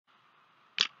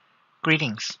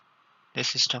Greetings,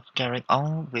 this is Dr. Derek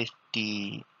Ong with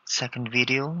the second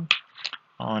video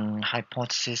on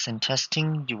hypothesis and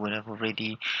testing. You would have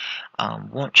already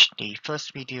watched the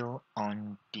first video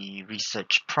on the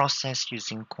research process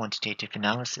using quantitative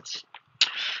analysis.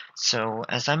 So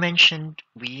as I mentioned,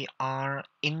 we are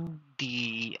in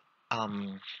the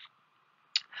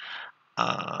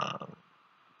uh,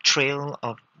 trail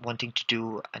of wanting to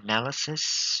do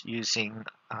analysis using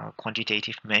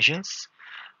quantitative measures.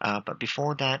 But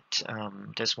before that,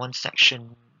 there's one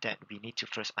section that we need to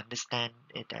first understand.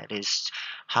 That is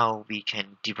how we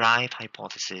can derive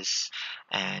hypothesis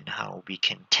and how we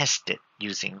can test it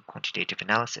using quantitative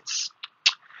analysis.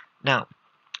 Now,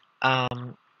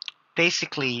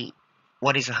 basically,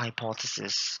 what is a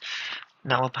hypothesis?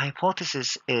 Now, a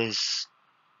hypothesis is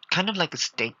kind of like a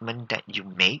statement that you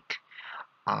make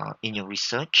in your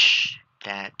research,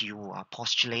 that you are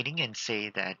postulating and say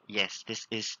that yes, this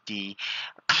is the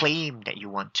claim that you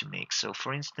want to make. So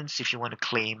for instance, if you want to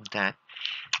claim that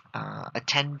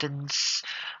attendance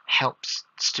helps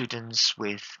students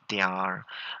with their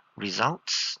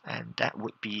results, and that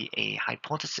would be a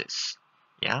hypothesis.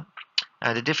 Yeah.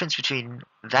 The difference between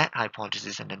that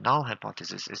hypothesis and the null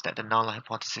hypothesis is that the null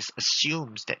hypothesis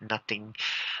assumes that nothing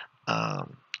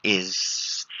um,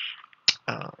 is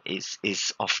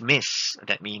is of miss.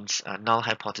 That means null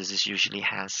hypothesis usually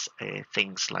has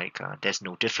things like there's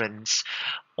no difference,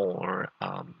 or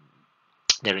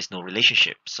there is no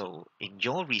relationship. So in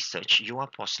your research, you are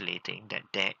postulating that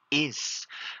there is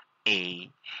a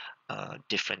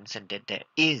difference and that there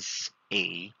is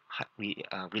a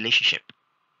relationship.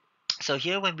 So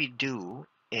here, when we do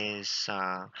is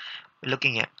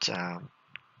looking at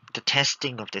the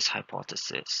testing of this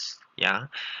hypothesis, yeah,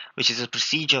 which is a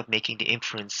procedure of making the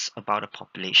inference about a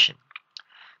population.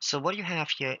 So what you have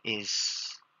here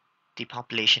is the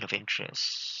population of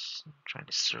interest. I'm trying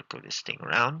to circle this thing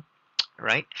around,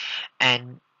 right?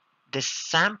 And the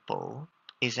sample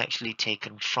is actually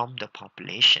taken from the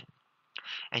population,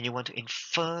 and you want to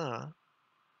infer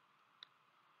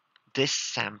this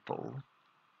sample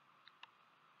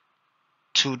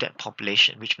to that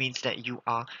population, which means that you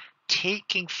are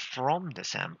taking from the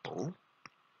sample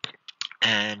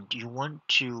and you want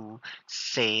to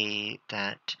say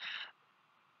that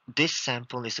this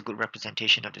sample is a good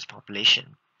representation of this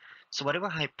population. So whatever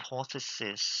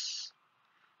hypothesis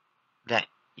that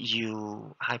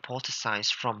you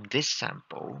hypothesize from this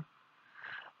sample,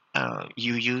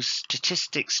 you use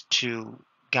statistics to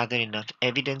gather enough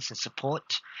evidence and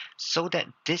support so that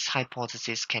this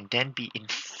hypothesis can then be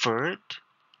inferred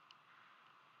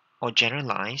or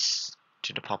generalized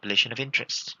to the population of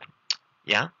interest.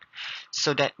 Yeah,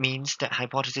 so that means that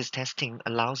hypothesis testing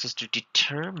allows us to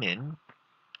determine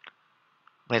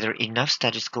whether enough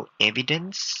statistical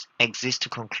evidence exists to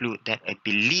conclude that a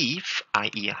belief,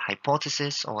 i.e. a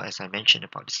hypothesis, or as I mentioned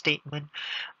about the statement,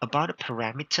 about a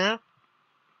parameter,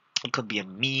 it could be a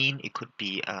mean, it could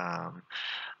be a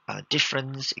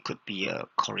difference, it could be a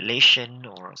correlation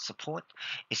or a support,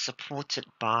 is supported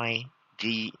by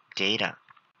the data.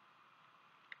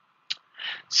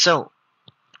 So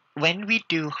when we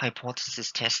do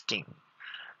hypothesis testing,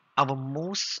 our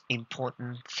most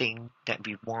important thing that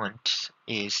we want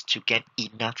is to get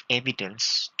enough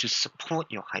evidence to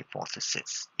support your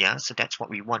hypothesis. Yeah, so that's what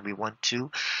we want. We want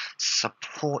to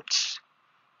support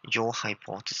your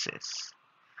hypothesis.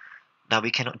 Now,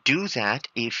 we cannot do that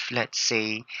if, let's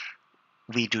say,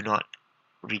 we do not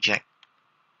reject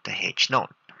the H node.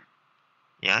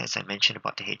 Yeah, as I mentioned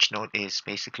about the H node is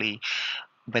basically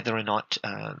whether or not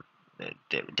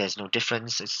there's no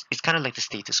difference. It's kind of like the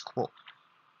status quo.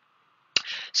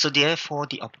 So therefore,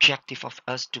 the objective of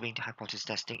us doing the hypothesis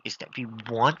testing is that we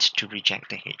want to reject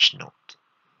the H node.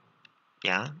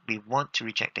 Yeah, we want to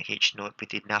reject the H node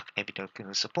with enough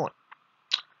evidential support.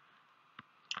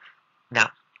 Now,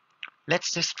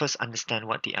 let's just first understand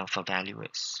what the alpha value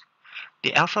is.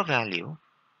 The alpha value,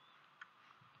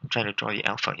 I'm trying to draw the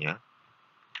alpha here,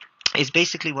 is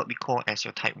basically what we call as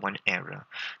your type 1 error.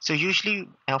 So usually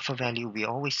alpha value, we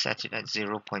always set it at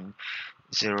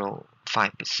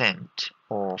 0.05%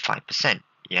 or 5%,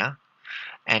 yeah?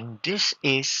 And this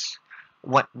is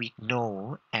what we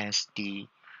know as the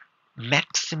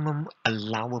maximum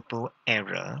allowable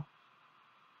error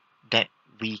that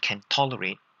we can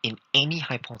tolerate in any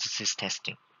hypothesis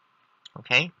testing.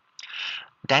 Okay,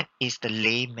 that is the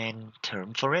layman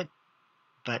term for it,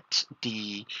 but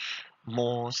the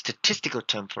more statistical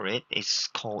term for it is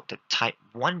called the type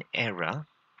 1 error,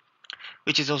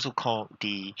 which is also called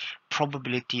the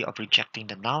probability of rejecting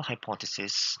the null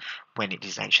hypothesis when it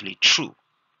is actually true.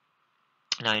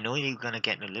 Now, I know you're going to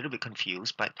get a little bit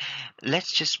confused, but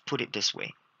let's just put it this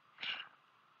way.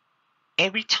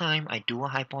 every time I do a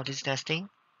hypothesis testing,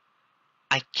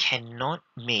 I cannot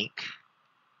make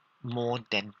more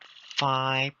than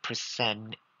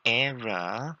 5%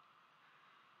 error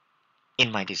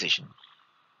in my decision.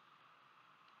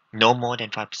 No more than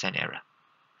 5% error.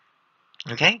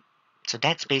 Okay? So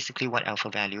that's basically what alpha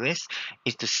value is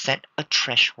to set a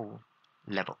threshold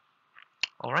level.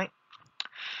 All right?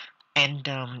 And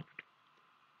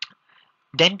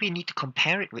then we need to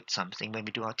compare it with something when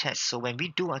we do our tests. So when we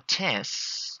do our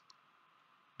tests,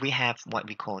 we have what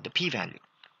we call the p-value.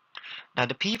 Now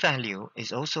the p-value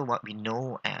is also what we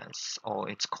know as, or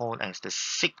it's called as the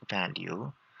sig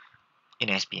value in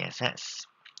SPSS,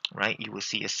 right? You will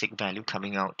see a sig value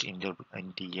coming out in the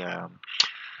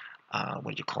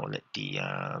what do you call it, the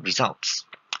results.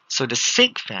 So the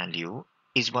sig value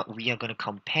is what we are going to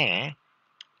compare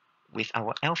with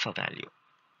our alpha value.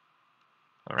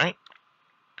 All right.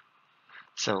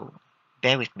 So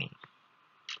bear with me.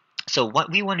 So what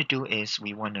we want to do is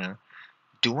we want to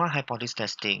do our hypothesis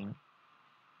testing,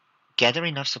 gather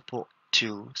enough support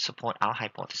to support our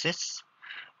hypothesis,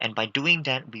 and by doing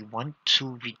that, we want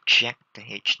to reject the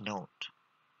H node.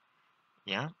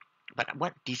 Yeah, but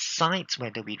what decides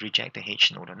whether we reject the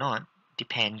H node or not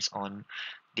depends on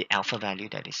the alpha value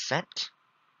that is set,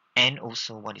 and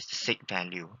also what is the sig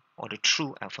value or the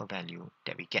true alpha value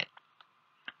that we get.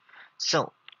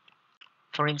 So,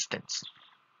 for instance,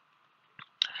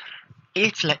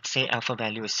 if let's say alpha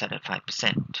value is set at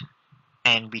 5%,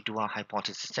 and we do our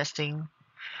hypothesis testing,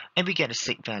 and we get a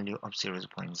sig value of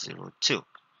 0.02.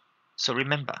 So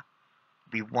remember,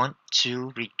 we want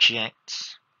to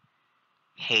reject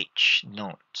H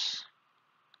node.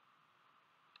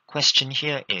 Question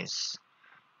here is,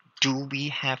 do we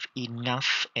have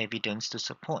enough evidence to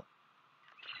support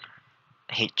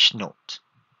H node?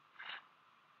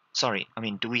 Sorry, I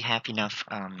mean, do we have enough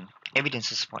evidence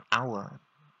to support our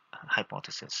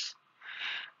hypothesis?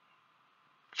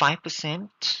 5%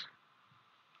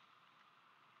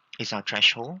 is our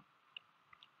threshold.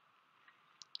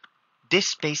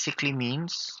 This basically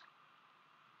means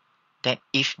that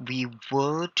if we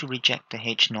were to reject the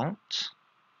H node,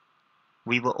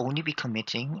 we will only be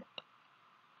committing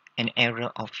an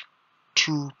error of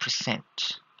 2%.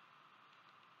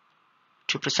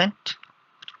 2%?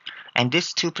 And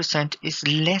this 2% is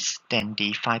less than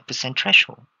the 5%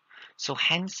 threshold. So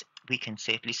hence, we can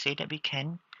safely say that we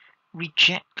can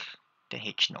reject the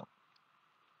H node.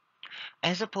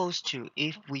 As opposed to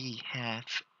if we have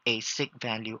a sig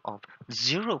value of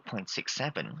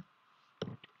 0.67,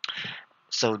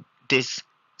 so this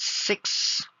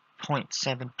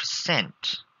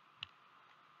 6.7%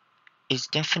 is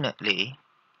definitely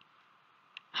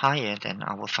higher than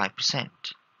our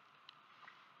 5%.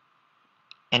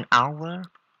 And our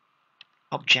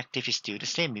objective is still the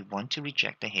same. We want to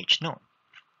reject the H node.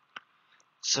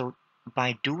 So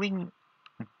by doing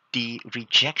the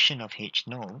rejection of H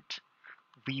node,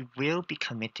 we will be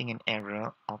committing an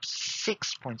error of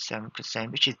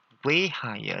 6.7%, which is way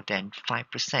higher than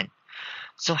 5%.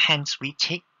 So hence, we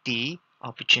take the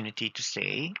opportunity to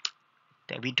say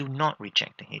that we do not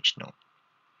reject the H node.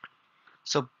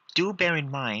 So do bear in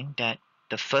mind that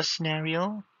the first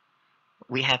scenario,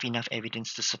 we have enough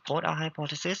evidence to support our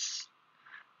hypothesis.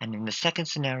 And in the second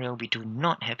scenario, we do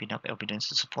not have enough evidence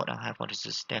to support our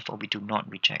hypothesis. Therefore, we do not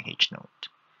reject H node.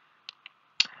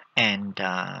 And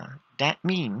that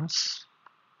means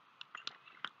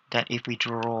that if we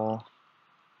draw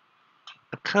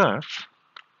a curve,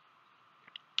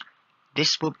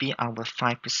 this will be our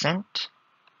 5%.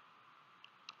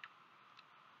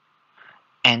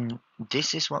 And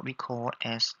this is what we call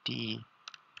as the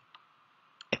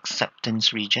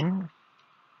acceptance region.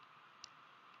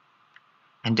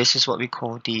 And this is what we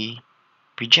call the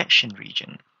rejection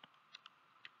region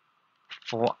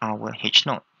for our H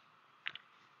node.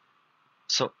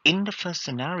 So in the first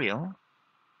scenario,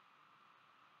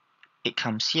 it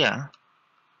comes here.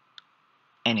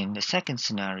 And in the second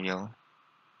scenario,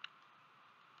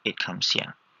 it comes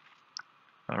here.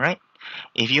 All right.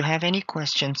 If you have any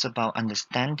questions about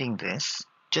understanding this,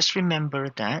 just remember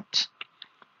that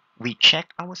we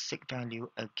check our sig value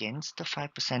against the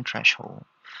 5% threshold.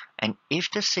 And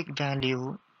if the sig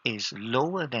value is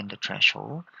lower than the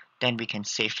threshold, then we can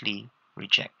safely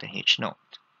reject the H node.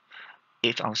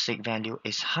 If our sig value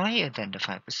is higher than the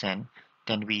 5%,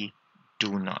 then we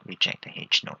do not reject the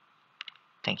H node.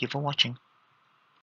 Thank you for watching.